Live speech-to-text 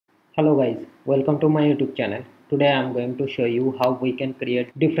Hello guys, welcome to my YouTube channel. Today I am going to show you how we can create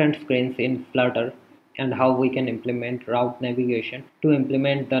different screens in Flutter and how we can implement route navigation to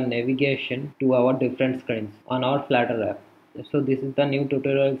implement the navigation to our different screens on our Flutter app. So this is the new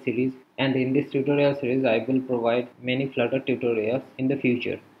tutorial series, and in this tutorial series I will provide many Flutter tutorials in the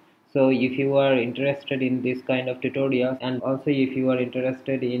future. So if you are interested in this kind of tutorials, and also if you are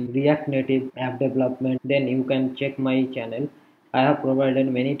interested in React Native app development, then you can check my channel. I have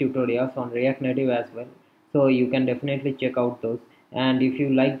provided many tutorials on React Native as well, so you can definitely check out those. And if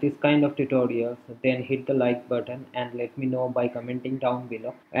you like this kind of tutorials, then hit the like button and let me know by commenting down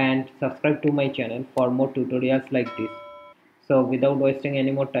below, and subscribe to my channel for more tutorials like this. So without wasting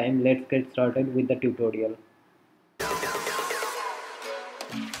any more time, let's get started with the tutorial.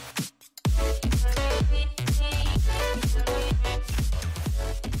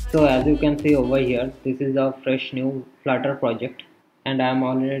 So as you can see over here, this is a fresh new Flutter project, and I am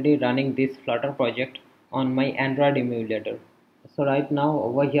already running this Flutter project on my Android emulator. So right now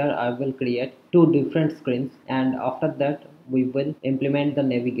over here I will create two different screens, and after that we will implement the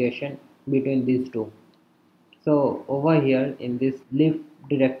navigation between these two. So over here in this lib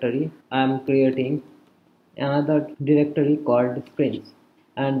directory I am creating another directory called screens,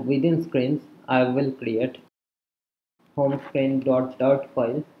 and within screens I will create home screen dot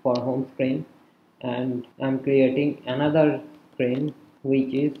file for home screen, and I'm creating another screen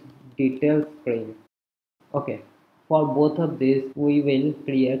which is detail screen. Okay, for both of these we will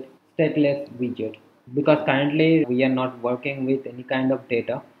create stateless widget because currently we are not working with any kind of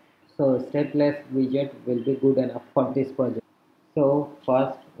data, so stateless widget will be good enough for this project. So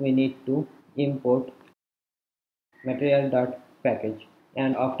first we need to import material.package,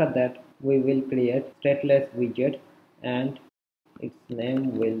 and after that we will create stateless widget, and its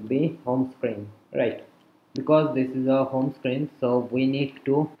name will be home screen, right? Because this is a home screen, so we need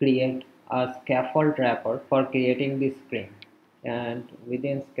to create a scaffold wrapper for creating this screen. And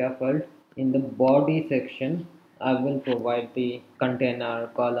within scaffold, in the body section I will provide the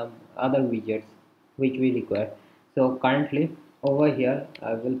container, column, other widgets which we require. So currently over here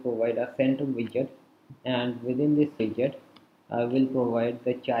I will provide a center widget, and within this widget I will provide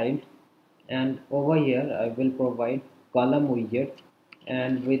the child, and over here I will provide column widget,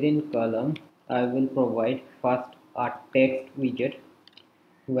 and within column I will provide first a text widget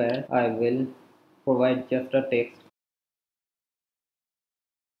where I will provide just a text.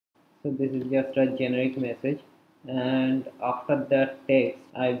 So this is just a generic message, and after that text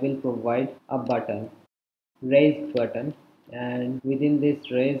I will provide a button, raised button, and within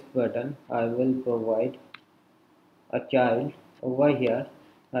this raised button I will provide a child. Over here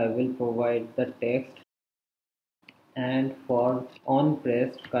I will provide the text, and for on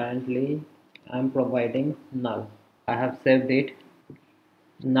pressed currently I'm providing null. I have saved it.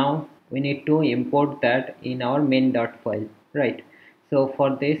 Now we need to import that in our main.file, right? So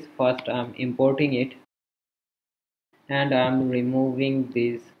for this first I'm importing it, and I'm removing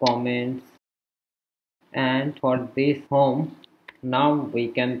these comments, and for this home now we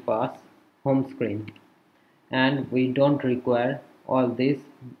can pass home screen, and we don't require all this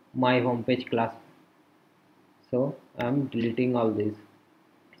my homepage class, so I'm deleting all this.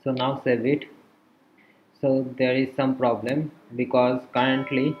 So now save it. So there is some problem because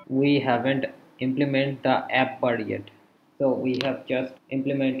currently we haven't implemented the app bar yet, so we have just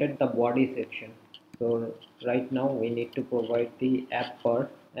implemented the body section. So right now we need to provide the app bar,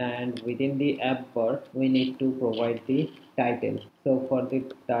 and within the app bar we need to provide the title. So for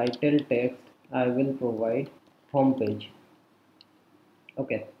the title text I will provide homepage.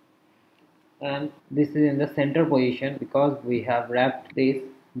 Okay, and this is in the center position because we have wrapped this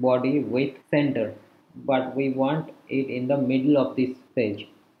body with center, but we want it in the middle of this page.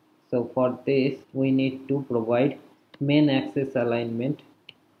 So for this we need to provide main axis alignment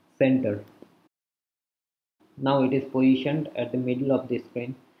center. Now it is positioned at the middle of the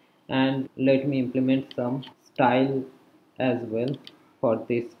screen, and let me implement some style as well for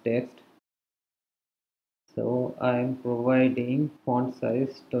this text. So I am providing font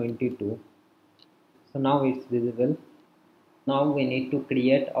size 22. So now it's visible. Now we need to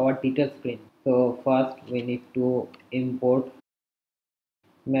create our detail screen. So first we need to import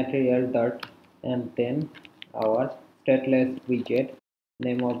material dot and then our stateless widget.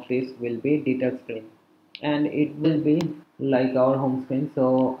 Name of this will be detail screen, and it will be like our home screen.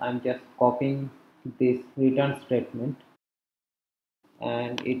 So I'm just copying this return statement,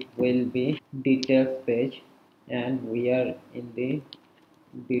 and it will be details page, and we are in the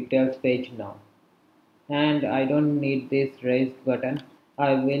details page now. And I don't need this raised button.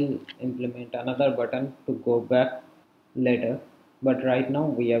 I will implement another button to go back later. but right now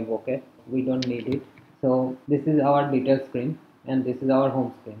we have okay, we don't need it. So this is our detail screen and this is our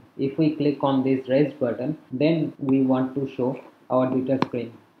home screen. If we click on this raised button, then we want to show our detail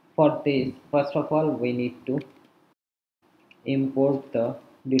screen. For this, first of all, we need to import the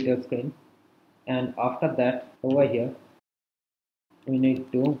detail screen, and after that over here we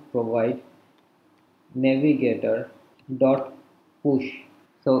need to provide navigator dot push,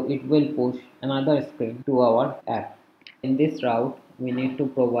 so it will push another screen to our app. In this route we need to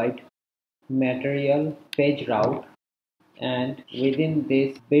provide material page route, and within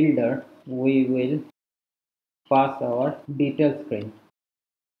this builder we will pass our detail screen.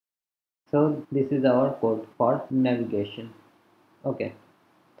 So this is our code for navigation. Okay,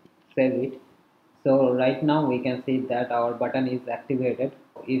 save it. So right now we can see that our button is activated.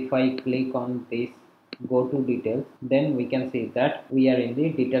 If I click on this go to details, then we can see that we are in the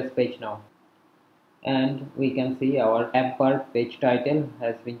details page now, and we can see our app bar page title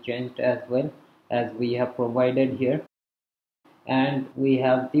has been changed as well as we have provided here, and we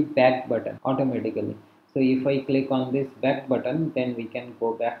have the back button automatically. So if I click on this back button, then we can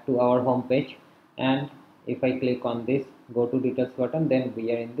go back to our home page, and if I click on this go to details button, then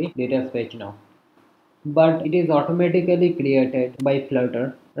we are in the details page now. But it is automatically created by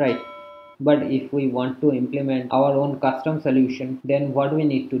Flutter, right? But if we want to implement our own custom solution, then what we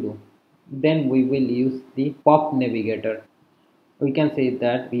need to do? Then we will use the pop navigator. We can say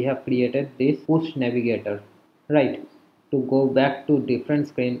that we have created this push navigator, right? To go back to different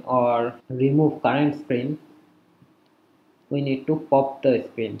screen or remove current screen, we need to pop the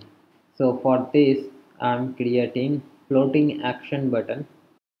screen. So for this, I'm creating floating action button.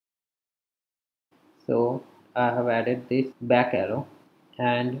 So I have added this back arrow,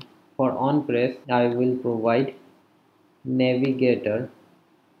 and for on press I will provide navigator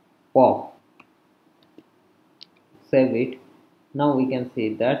pop. Save it. Now we can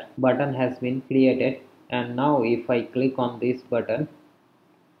see that button has been created, and now if I click on this button,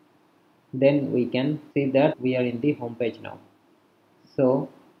 then we can see that we are in the home page now. So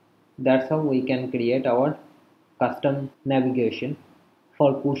that's how we can create our custom navigation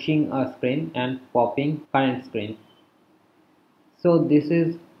for pushing a screen and popping current screen. So this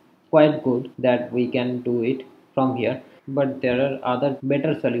is quite good that we can do it from here, but there are other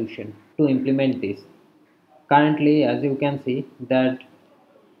better solutions to implement this. Currently, as you can see that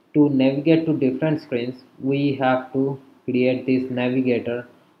to navigate to different screens, we have to create this navigator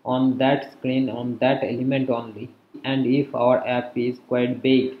on that screen, on that element only. And if our app is quite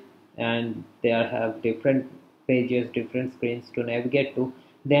big and there have different pages, different screens to navigate to,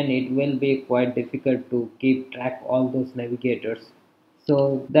 then it will be quite difficult to keep track all those navigators.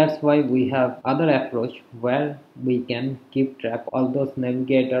 So that's why we have other approach where we can keep track all those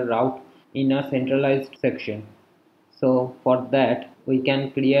navigator route in a centralized section. So for that we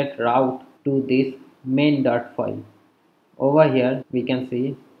can create route to this main.file file. Over here we can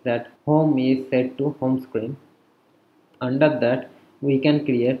see that home is set to home screen. Under that we can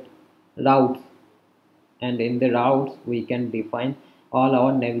create routes, and in the routes we can define all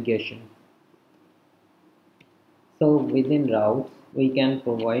our navigation. So within routes we can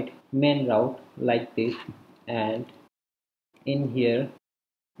provide main route like this, and in here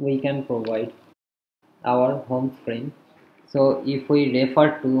we can provide our home screen. So if we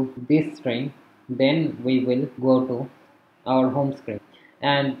refer to this string, then we will go to our home screen,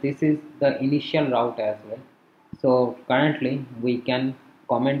 and this is the initial route as well. So currently we can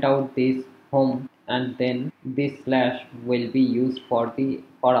comment out this home, and then this slash will be used for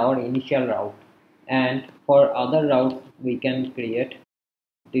our initial route, and for other routes we can create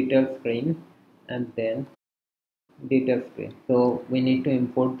detail screen and then detail screen. So we need to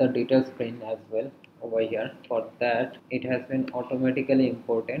import the detail screen as well over here. For that it has been automatically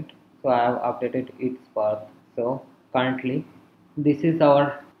imported, so I have updated its path. So currently this is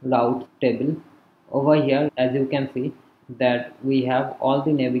our route table. Over here as you can see that we have all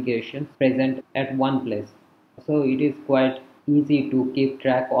the navigations present at one place, so it is quite easy to keep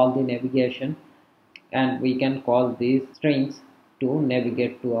track all the navigation, and we can call these strings to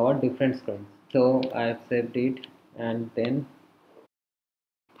navigate to our different screens. So I have saved it, and then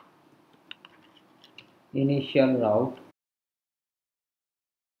initial route.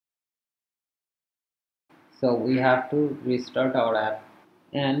 So we have to restart our app,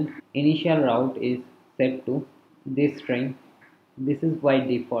 and initial route is set to this string. This is by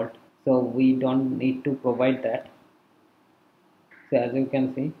default, so we don't need to provide that. So as you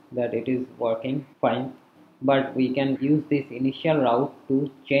can see that it is working fine, but we can use this initial route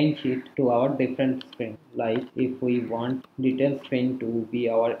to change it to our different screen. Like if we want detail screen to be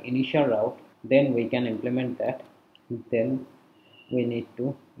our initial route, then we can implement that. Then we need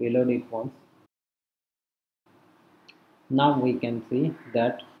to reload it once. Now we can see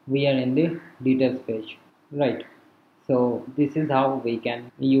that we are in the details page, right? So this is how we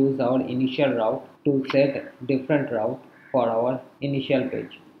can use our initial route to set different route for our initial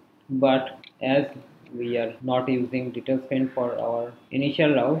page. But as we are not using details pane for our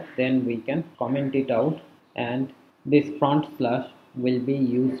initial route, then we can comment it out, and this front slash will be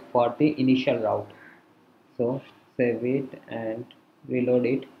used for the initial route. So save it and reload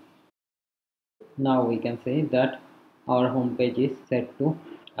it. Now we can say that our home page is set to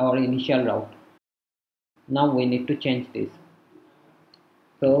our initial route. Now we need to change this.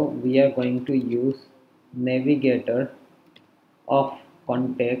 So we are going to use Navigator of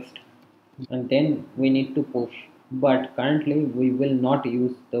context, and then we need to push. But currently we will not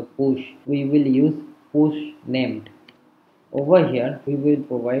use the push. We will use pushNamed. Over here we will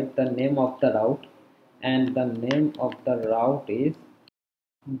provide the name of the route, and the name of the route is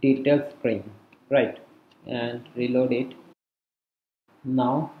detail screen, right? And reload it.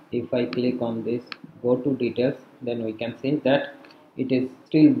 Now if I click on this, go to details, then we can see that it is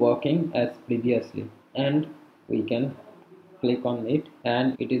still working as previously, and we can click on it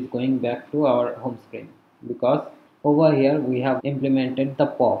and it is going back to our home screen, because over here we have implemented the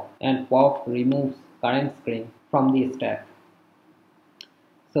pop, and pop removes current screen from the stack.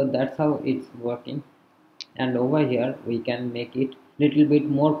 So that's how it's working. And over here we can make it little bit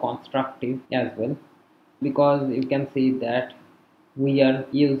more constructive as well, because you can see that we are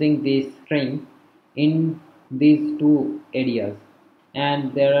using this string in these two areas,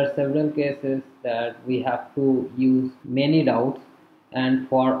 and there are several cases that we have to use many routes, and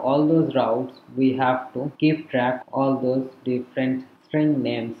for all those routes we have to keep track all those different string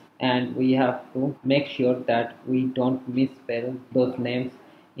names, and we have to make sure that we don't misspell those names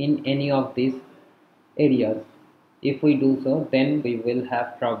in any of these areas. If we do so, then we will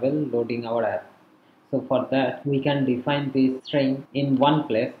have trouble loading our app. So for that we can define this string in one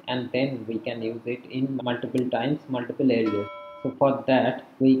place, and then we can use it in multiple times, multiple areas. So for that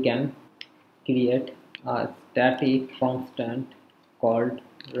we can create a static constant called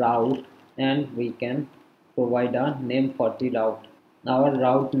route, and we can provide a name for the route. Our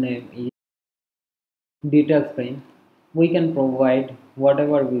route name is detail screen. We can provide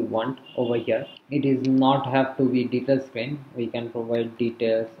whatever we want over here. It is not have to be detail screen. We can provide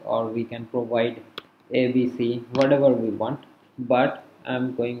details, or we can provide ABC, whatever we want, but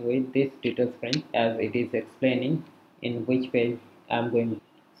I'm going with this detail screen as it is explaining in which page I'm going.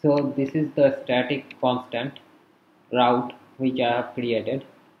 So this is the static constant route which I have created,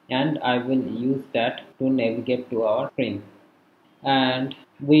 and I will use that to navigate to our screen. And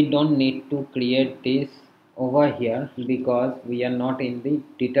we don't need to create this over here because we are not in the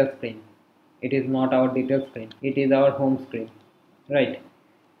detail screen. It is not our detail screen, it is our home screen, right?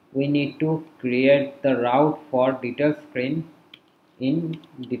 We need to create the route for detail screen in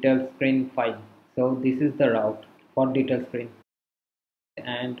detail screen file. So this is the route for detail screen,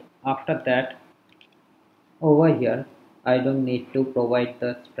 and after that over here I don't need to provide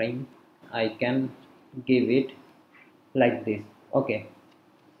the string. I can give it like this. Okay,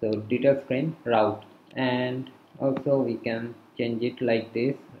 so detail screen route, and also we can change it like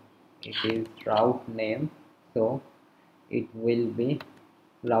this. It is route name, so it will be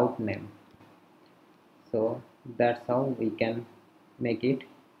route name. So that's how we can make it.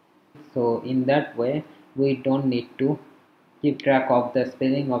 So in that way we don't need to keep track of the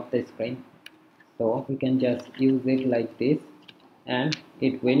spelling of the screen, so we can just use it like this, and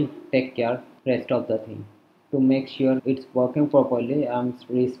it will take care rest of the thing. To make sure it's working properly, I'm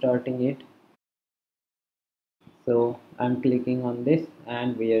restarting it. So I'm clicking on this,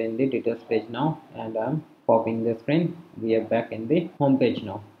 and we are in the details page now, and I'm popping the screen. We are back in the home page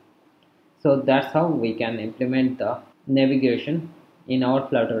now. So that's how we can implement the navigation in our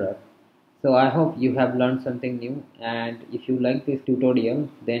Flutter app. So I hope you have learned something new, and if you like this tutorial,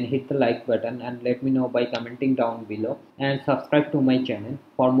 then hit the like button and let me know by commenting down below, and subscribe to my channel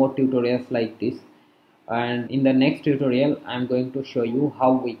for more tutorials like this. And in the next tutorial I'm going to show you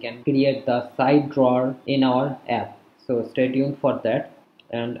how we can create the side drawer in our app. So stay tuned for that,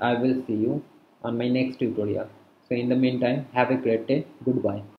 and I will see you on my next tutorial. So in the meantime, have a great day. Goodbye.